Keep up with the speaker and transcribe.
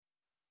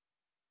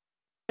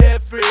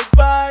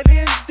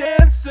Everybody's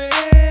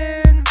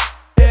dancing.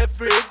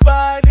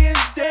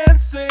 Everybody's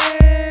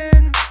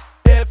dancing.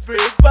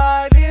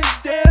 Everybody's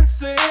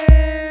dancing.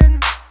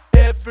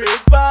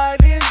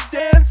 Everybody's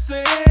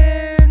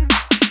dancing.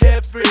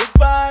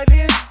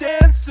 Everybody's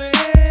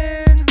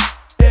dancing.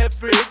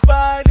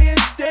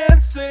 Everybody's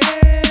dancing.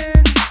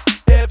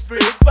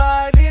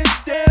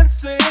 Everybody's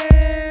dancing.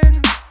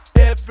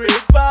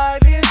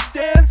 Everybody's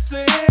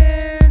dancing.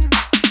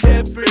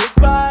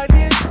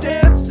 Everybody's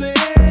dancing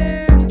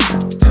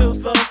to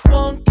the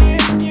funky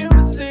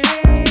music,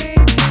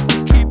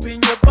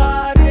 keeping your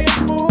body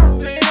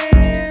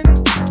moving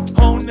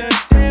on the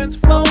dance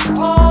floor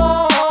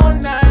all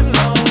night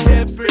long.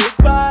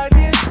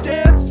 Everybody's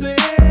dancing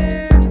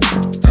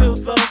to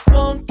the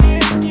funky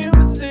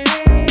music,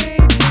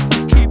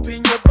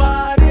 keeping your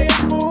body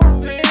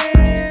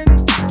moving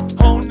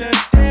on the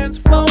dance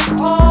floor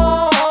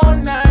all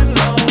night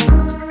long.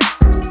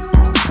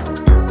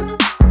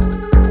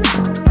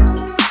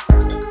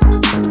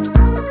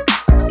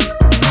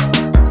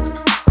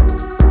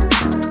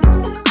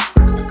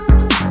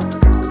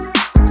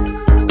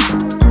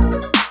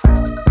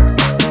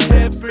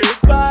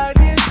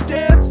 Everybody's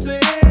dancing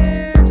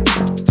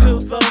to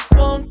the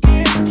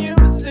funky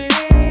music,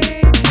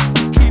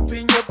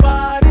 keeping your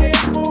body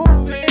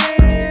moving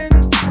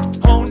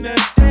on the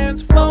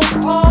dance floor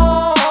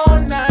all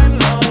night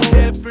long.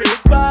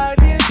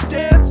 Everybody's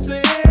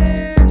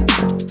dancing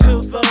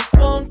to the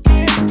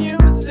funky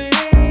music,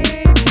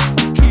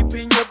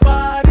 keeping your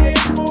body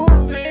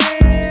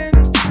moving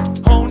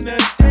on the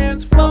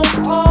dance floor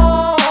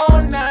all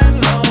night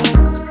long.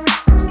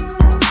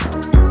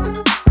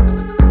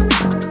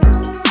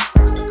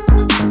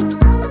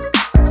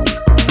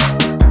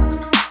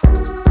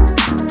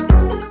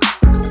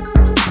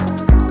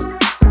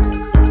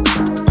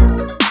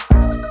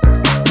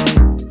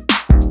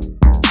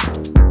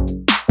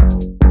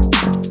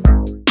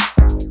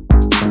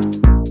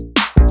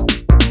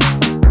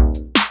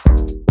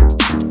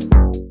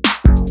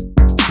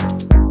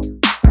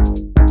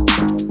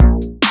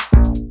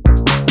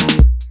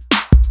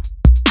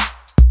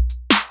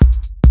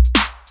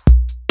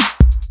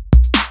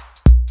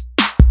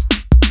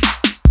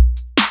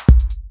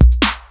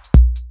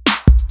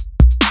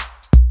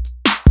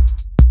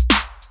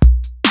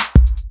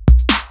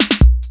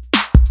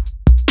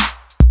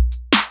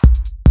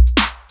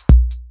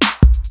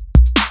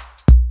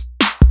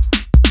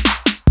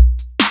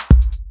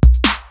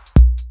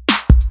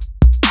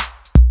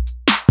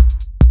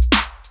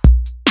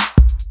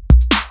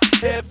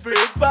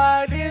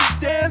 Everybody's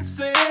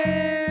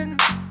dancing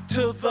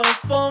to the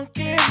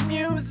funky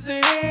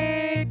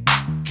music,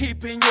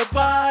 keeping your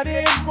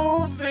body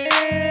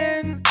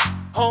moving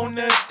on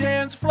the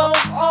dance floor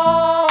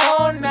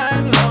all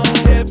night long.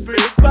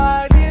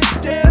 Everybody